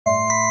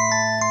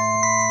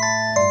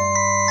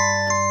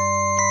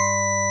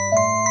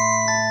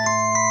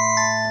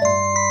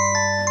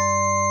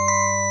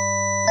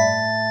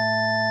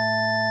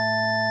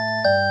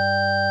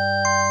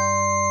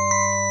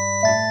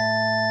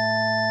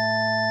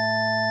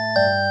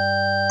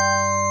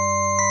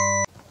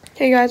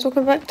Hey guys,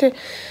 welcome back to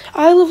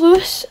I Love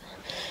Lewis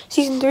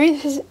Season 3.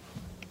 This is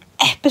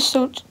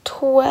episode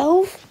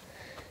 12.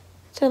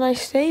 It's a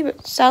nice day,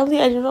 but sadly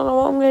I do not know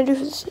what I'm going to do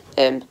for this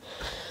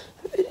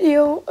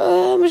video.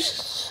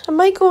 I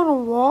might go on a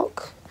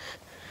walk,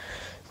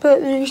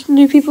 but there's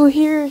new people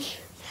here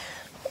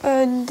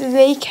and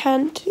they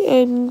can't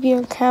be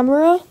on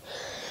camera.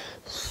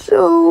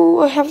 So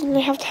I have to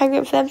hang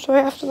out with them, so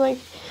I have to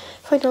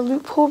find a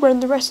loophole around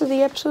the rest of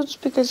the episodes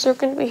because they're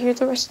going to be here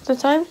the rest of the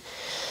time.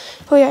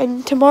 Oh yeah,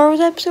 and tomorrow's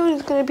episode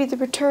is going to be the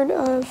return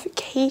of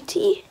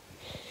Katie.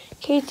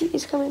 Katie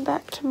is coming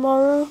back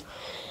tomorrow,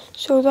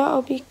 so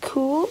that'll be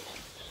cool.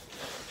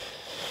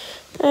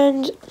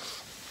 And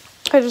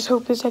I just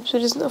hope this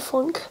episode isn't a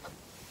flunk,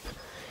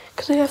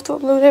 because I have to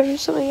upload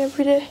something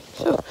every day.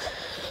 So,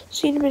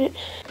 see you in a minute.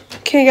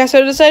 Okay guys, so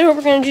I decided what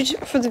we're going to do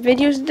for the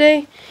videos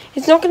today.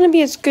 It's not going to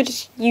be as good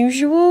as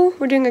usual.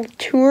 We're doing a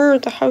tour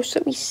of the house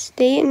that we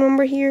stay in when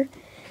we're here.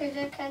 Because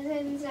our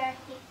cousins are here.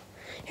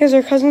 Because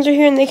our cousins are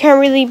here and they can't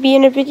really be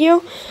in a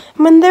video.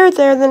 And when they're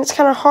there, then it's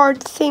kind of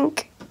hard to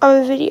think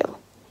of a video.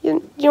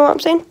 You know what I'm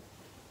saying?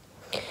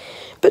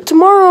 But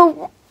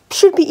tomorrow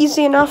should be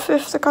easy enough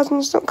if the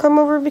cousins don't come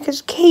over,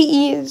 because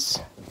Katie is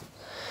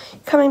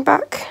coming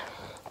back.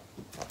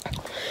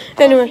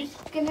 Anyway. She's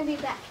going to be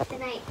back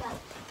tonight,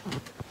 but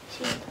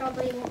she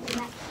probably won't be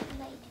back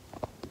tonight.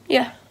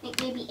 Yeah.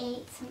 Like maybe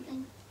 8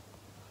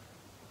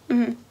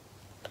 something.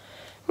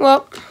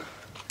 Well,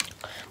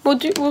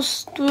 we'll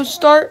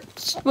start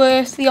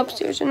with the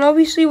upstairs, and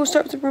obviously we'll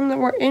start with the room that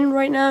we're in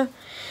right now.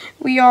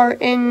 We are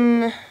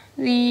in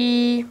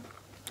the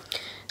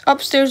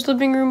upstairs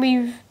living room.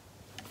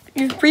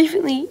 You've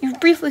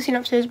briefly seen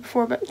upstairs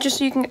before, but just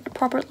so you can get a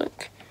proper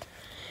look.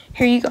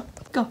 Here you go.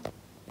 Go.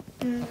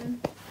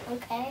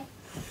 Okay.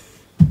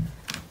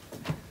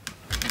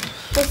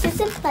 This is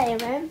the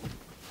playroom.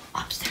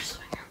 Upstairs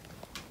living room.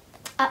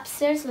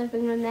 Upstairs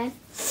living room then.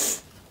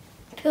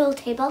 Pool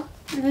table.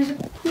 There's a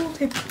pool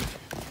table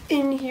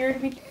in here.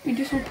 We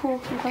do some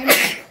pool sometimes.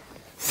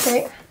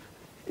 Okay.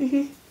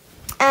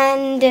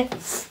 And 2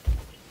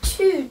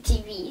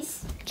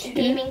 TVs. A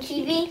gaming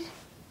TV.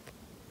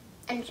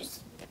 And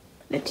just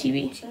The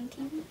TV. watching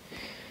TV.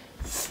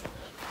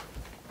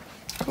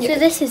 Yep. So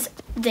this is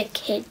the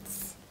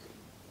kids'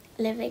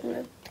 living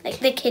room. Like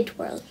the kid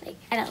world. Like,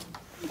 I don't know.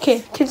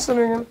 Okay, kids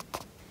living room.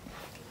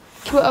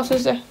 What else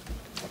is there?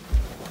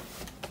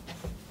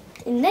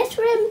 In this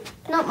room,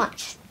 not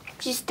much.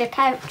 Just a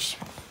couch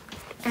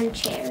and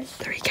chairs.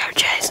 3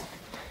 couches.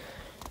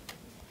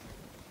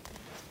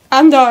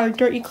 And our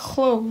dirty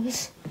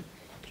clothes.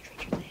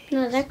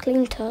 No, they're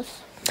clean to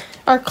us.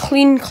 Our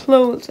clean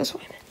clothes, that's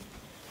what I meant.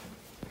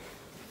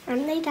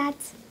 Aren't they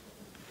Dad's?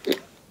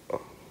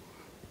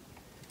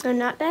 They're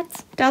not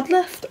Dad's? Dad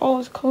left all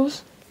his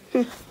clothes.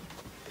 Okay.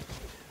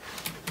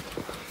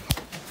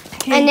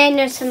 And then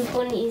there's some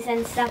ponies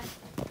and stuff.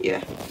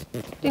 Yeah.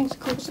 Things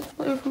close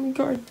from we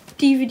got our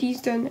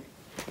DVDs down there.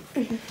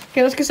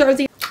 Okay, let's get started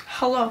with the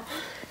hello.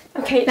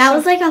 Okay. That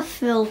was like a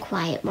full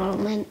quiet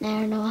moment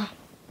there, Noah.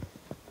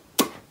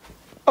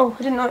 Oh,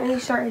 I did not know he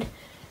started.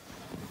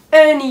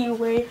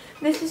 Anyway,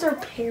 this is our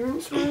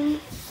parents' room.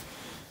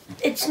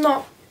 It's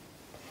not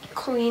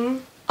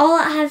clean. All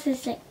it has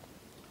is like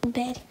a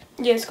bed.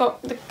 Yeah, it's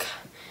got the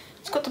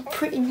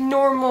pretty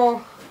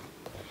normal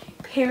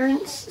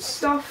parents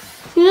stuff.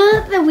 You know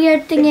what the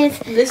weird thing is?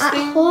 This at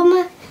thing?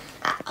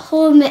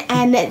 home,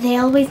 they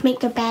always make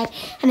their bed,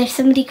 and if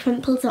somebody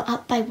crimples it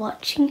up by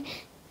watching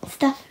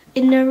stuff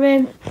in their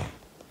room,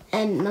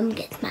 and Mum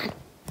gets mad.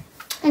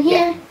 And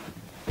here,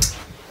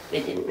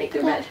 They didn't make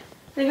their bed.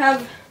 They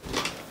have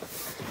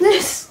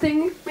this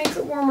thing, makes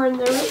it warmer in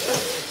there.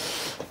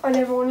 But I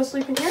never want to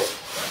sleep in here.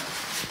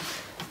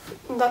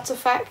 And that's a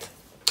fact.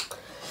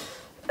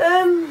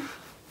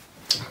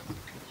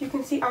 You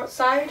can see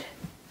outside.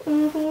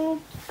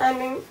 And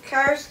then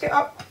cars get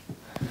up.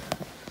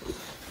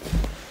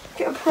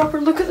 Get a proper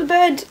look at the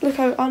bed. Look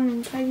how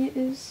untidy it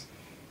is.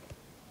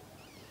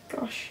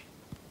 Gosh.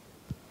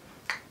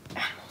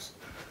 Animals.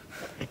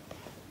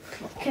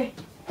 Okay,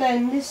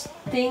 then this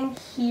thing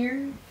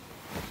here.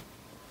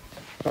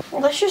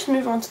 Well, let's just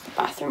move on to the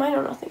bathroom. I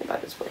know nothing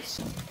about this place.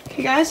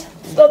 Okay, guys,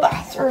 the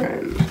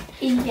bathroom.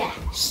 yeah,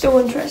 So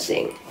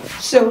interesting.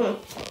 So,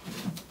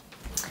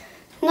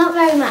 not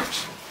very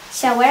much.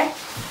 Shower,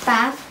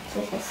 bath,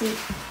 with a seat.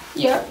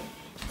 yeah.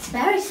 It's a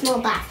very small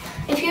bath.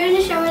 If you're in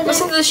the shower,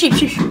 Listen to the sheep.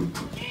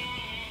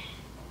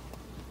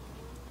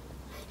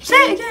 Say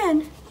it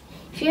again.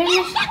 if you're in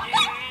the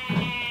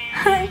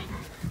Hi.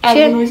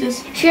 Sure.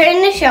 Noises. If you're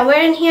in the shower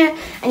in here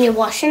and you're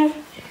washing,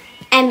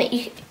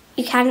 you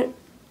can't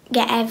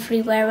get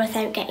everywhere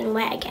without getting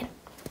wet again.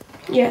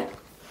 Yeah.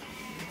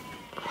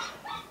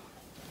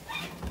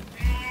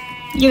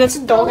 Yeah, that's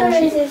a dog All and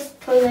there a is sheep. is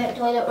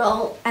toilet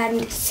roll,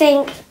 and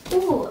sink.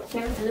 Ooh, I've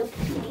never looked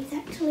at these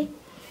actually.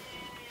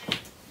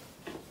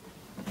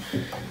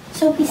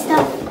 Soapy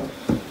stuff.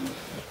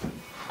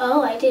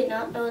 Oh, I did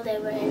not know they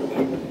were in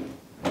there.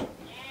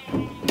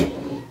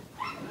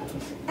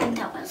 And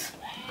towels.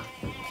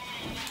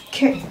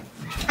 Okay.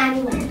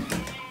 And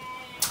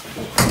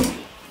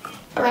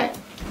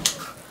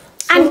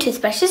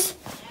toothbrushes.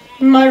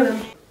 My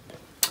room.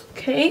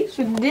 Okay,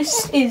 so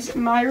this is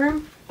my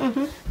room.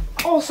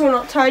 Also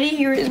not tidy.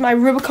 Here is my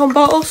Rubicon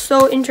bottle.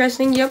 So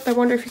interesting. Yep, I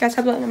wonder if you guys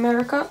have that in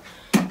America.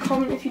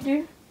 Comment if you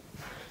do.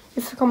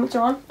 If the comments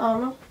are on. I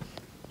don't know.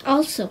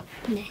 Also,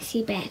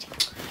 messy bed.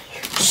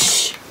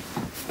 Shh.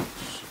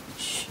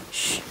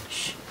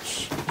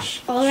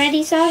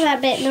 Already saw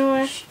that bit,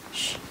 Nora.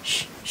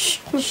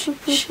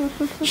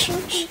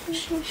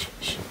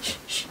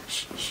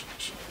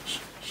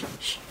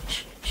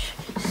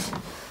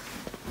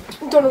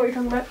 Don't know what you're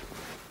talking about.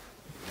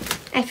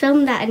 I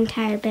filmed that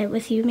entire bit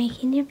with you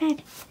making your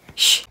bed.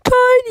 Shh.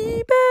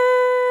 Tiny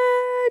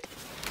bed.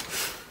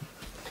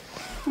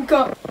 We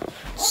got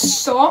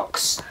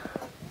socks.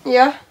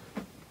 Yeah.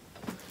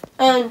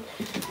 And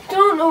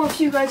don't know if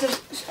you guys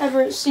have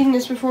ever seen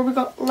this before. We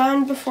got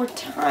Land Before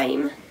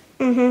Time.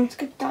 It's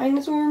like a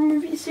dinosaur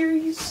movie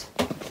series.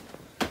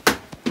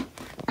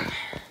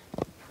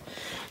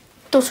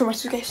 Don't show my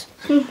suitcase.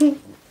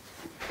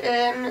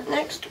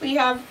 Next we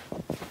have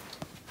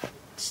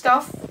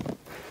stuff.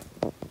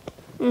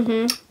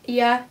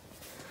 Yeah.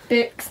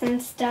 Books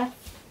and stuff.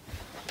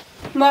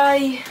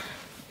 My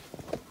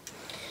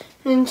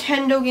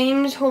Nintendo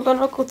games. Hold on,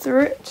 I'll go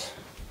through it.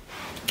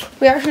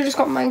 We actually just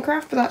got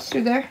Minecraft, but that's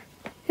through there.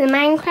 The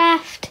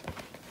Minecraft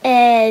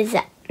is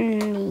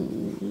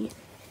me.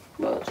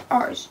 Well, it's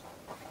ours.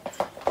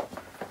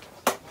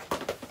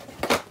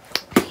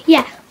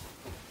 Yeah.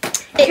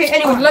 Okay, It's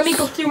anyway, ours. let me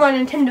go through my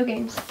Nintendo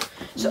games.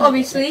 So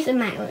obviously, It's in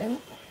my room.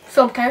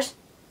 film cars.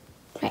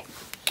 Right.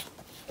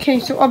 Okay,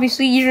 so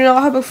obviously you do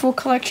not have a full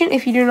collection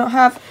if you do not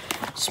have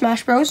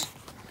Smash Bros.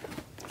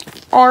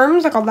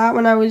 ARMS, I got that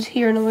when I was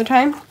here another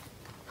time.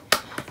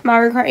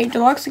 Mario Kart 8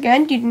 Deluxe,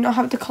 again, you do not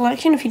have the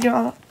collection if you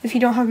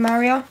don't have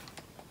Mario.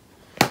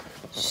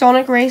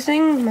 Sonic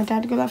Racing, my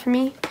dad got that for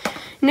me.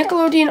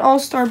 Nickelodeon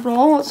All-Star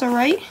Brawl, that's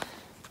alright.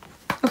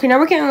 Okay, now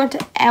we're getting on to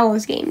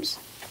Ella's games.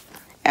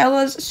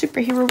 Ella's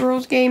Superhero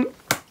Girls game.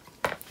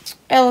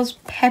 Ella's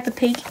Peppa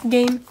Pig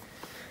game.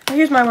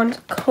 Here's my one,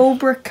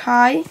 Cobra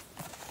Kai.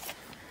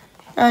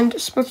 And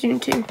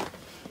Splatoon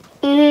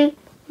 2.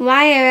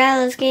 Why are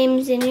Ella's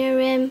games in your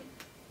room?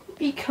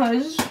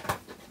 Because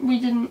we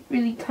didn't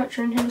really touch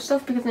our Nintendo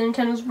stuff because the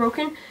Nintendo's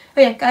broken.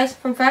 Oh yeah, guys,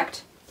 fun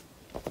fact.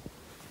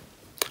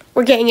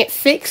 We're getting it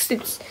fixed.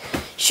 It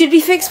should be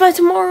fixed by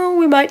tomorrow.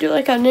 We might do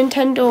like a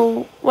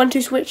Nintendo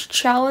 1-2 Switch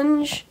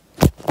challenge.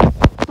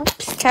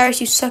 Oops. Karis,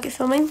 you suck at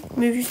filming.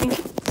 Move your finger.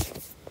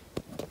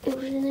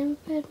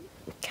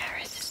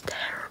 Karis is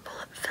terrible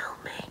at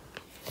filming.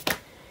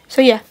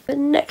 So yeah, the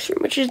next room,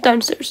 which is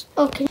downstairs.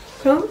 Okay.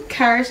 So,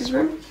 Karis'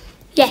 room.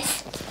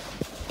 Yes.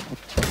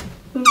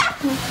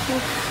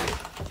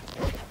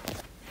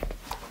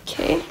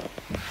 Okay.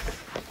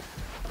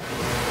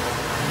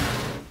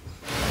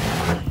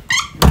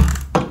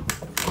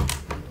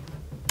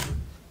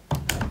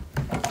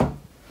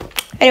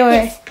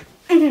 Anyway.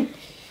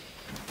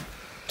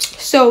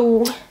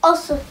 So,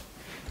 Also,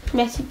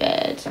 messy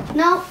bed.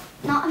 no,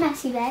 not a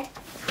messy bed.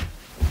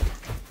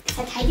 It's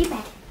a tidy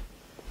bed.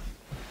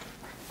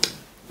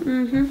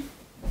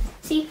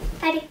 See,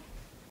 tidy.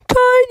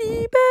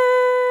 Tiny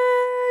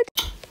bed.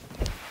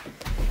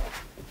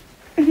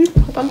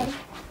 Hold on.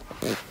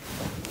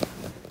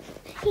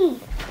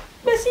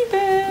 Messy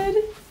bed.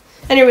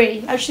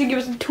 Anyway, I should give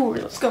us a tour.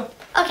 Let's go.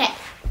 Okay.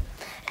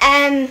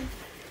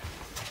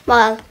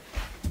 Well,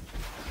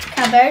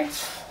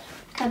 cupboards,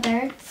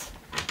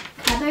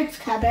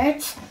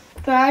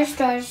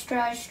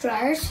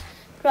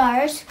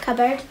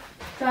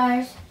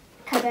 drawers,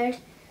 cupboard,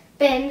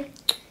 bin,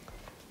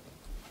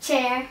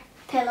 chair,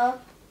 pillow,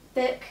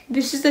 book.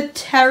 This is a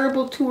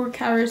terrible tour,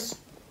 Karis.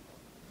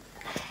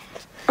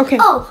 Okay.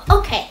 Oh,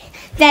 okay.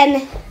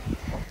 Then,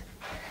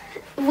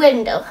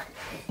 window.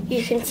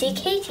 You can see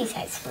Katie's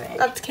house for it.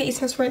 That's Katie's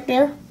house right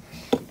there.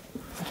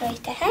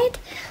 Straight ahead.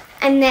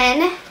 And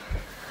then,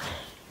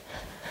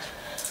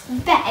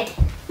 bed.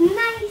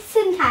 Nice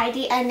and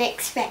tidy,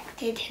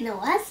 unexpected,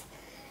 Noah's.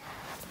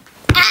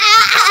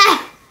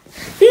 Ah!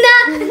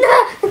 No!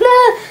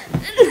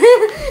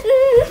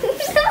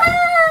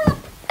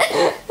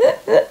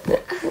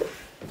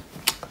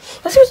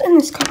 Let's see what's in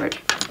this cupboard.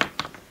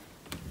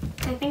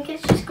 I think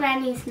it's just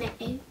Granny's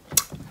knitting.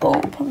 Oh,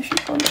 probably should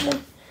find it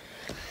then.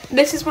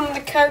 This is one of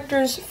the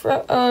characters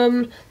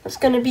that's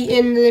gonna be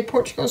in the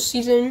Portugal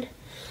season.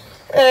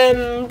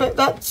 But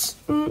that's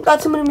him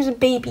when he was a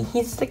baby.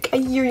 He's like a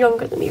year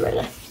younger than me right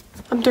now.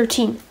 I'm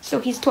 13, so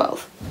he's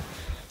 12.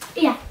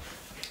 Yeah.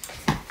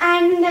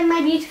 And then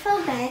my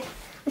beautiful bed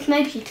with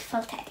my beautiful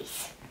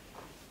teddies.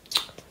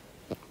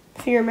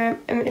 If you're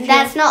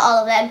That's not all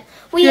of them.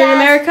 If you're in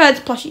America, it's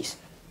plushies.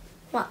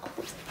 Well,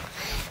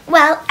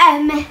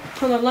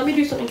 Hold on, let me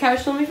do something. Can you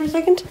film me for a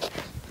second?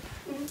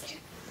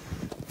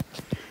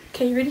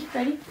 Okay, you ready?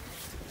 Ready?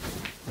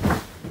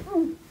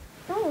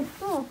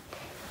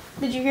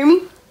 Did you hear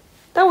me?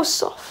 That was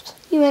soft.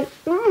 you went,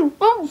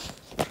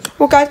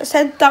 Well, guys, I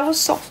said that was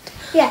soft.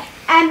 Yeah.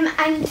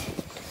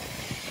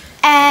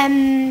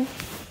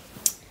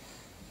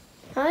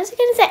 What was I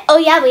going to say? Oh,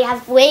 yeah, we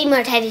have way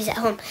more teddies at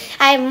home.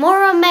 I have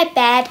more on my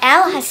bed.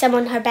 Ella has some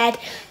on her bed.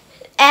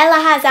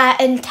 Ella has an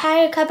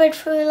entire cupboard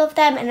full of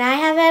them, and I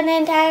have an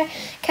entire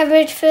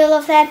cupboard full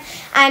of them,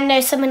 and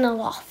there's some in the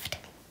loft.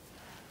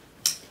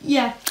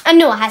 Yeah. And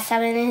Noah has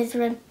some in his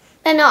room,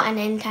 but not an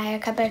entire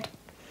cupboard.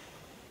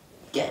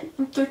 Again,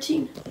 I'm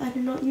 13. I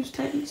do not use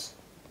teddies.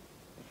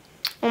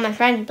 Well, my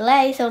friend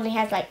Blaze only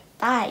has like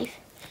 5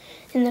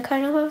 in the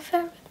corner of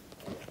her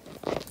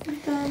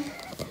room.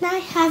 And I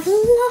have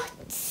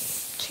lots.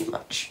 Too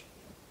much.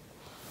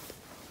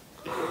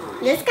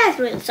 This guy's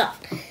really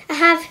soft. I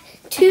have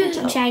 2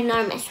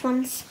 ginormous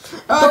ones.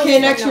 Okay,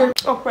 next room.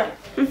 Oh, right.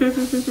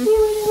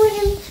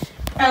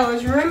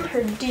 Ella's room,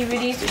 her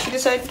DVDs that she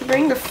decided to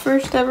bring. The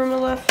first ever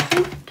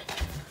Maleficent.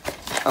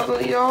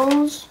 Ugly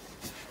Dolls.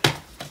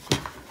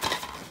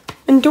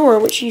 And Dora,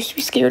 which she used to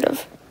be scared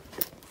of.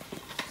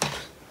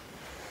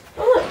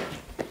 Oh,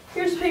 look.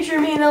 Here's a picture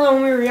of me and Ella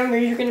when we were younger.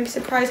 You're going to be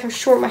surprised how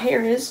short my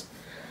hair is.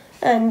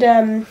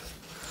 And,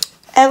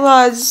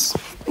 Ella's...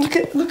 Look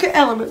at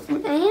Ella. I am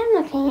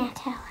looking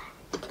at Ella.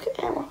 Look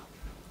at Ella.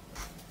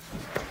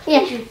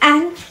 Yeah,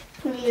 and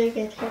we look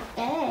at her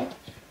bed.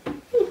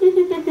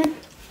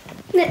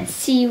 Let's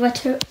see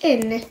what are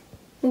in.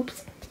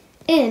 Oops.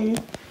 In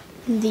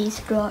these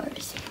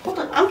drawers. Hold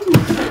on, I'm going to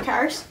look at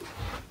cars.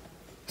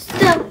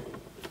 So,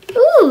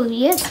 ooh,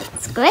 yes,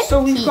 it's good.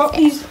 So we've got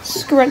these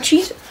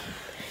scrunchies.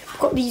 We've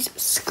got these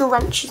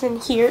scrunchies in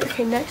here.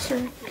 Okay, next are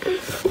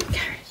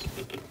carrots.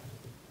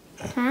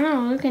 I don't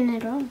know, looking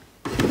at it all.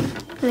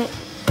 Right.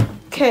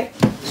 Okay,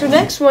 so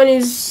next one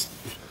is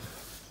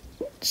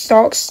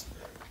socks.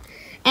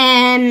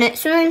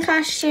 Swimming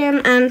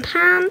costume and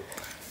pants.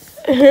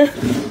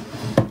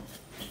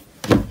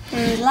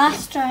 And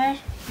last drawer,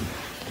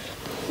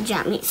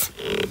 jammies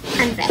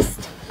and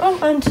vest. Oh,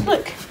 and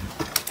look.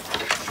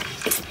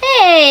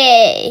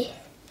 Hey!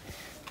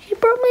 She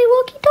brought my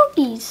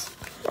walkie-talkies.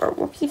 Our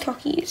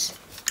walkie-talkies.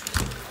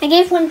 I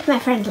gave one to my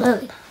friend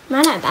Lily.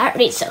 Ran out of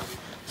battery, so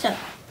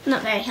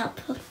not very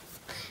helpful.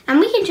 And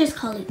we can just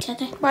call each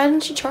other. Why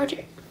didn't she charge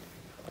it?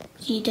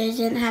 She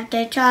doesn't have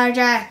the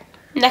charger.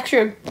 Next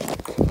room.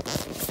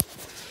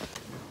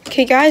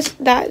 Okay, guys,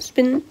 that's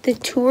been the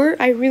tour.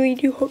 I really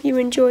do hope you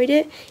enjoyed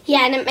it.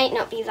 Yeah, and it might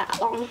not be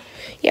that long.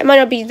 Yeah, it might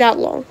not be that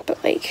long,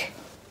 but, like,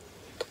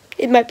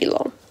 it might be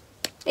long.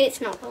 It's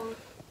not long.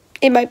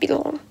 It might be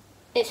long.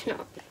 It's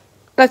not.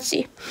 Let's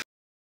see.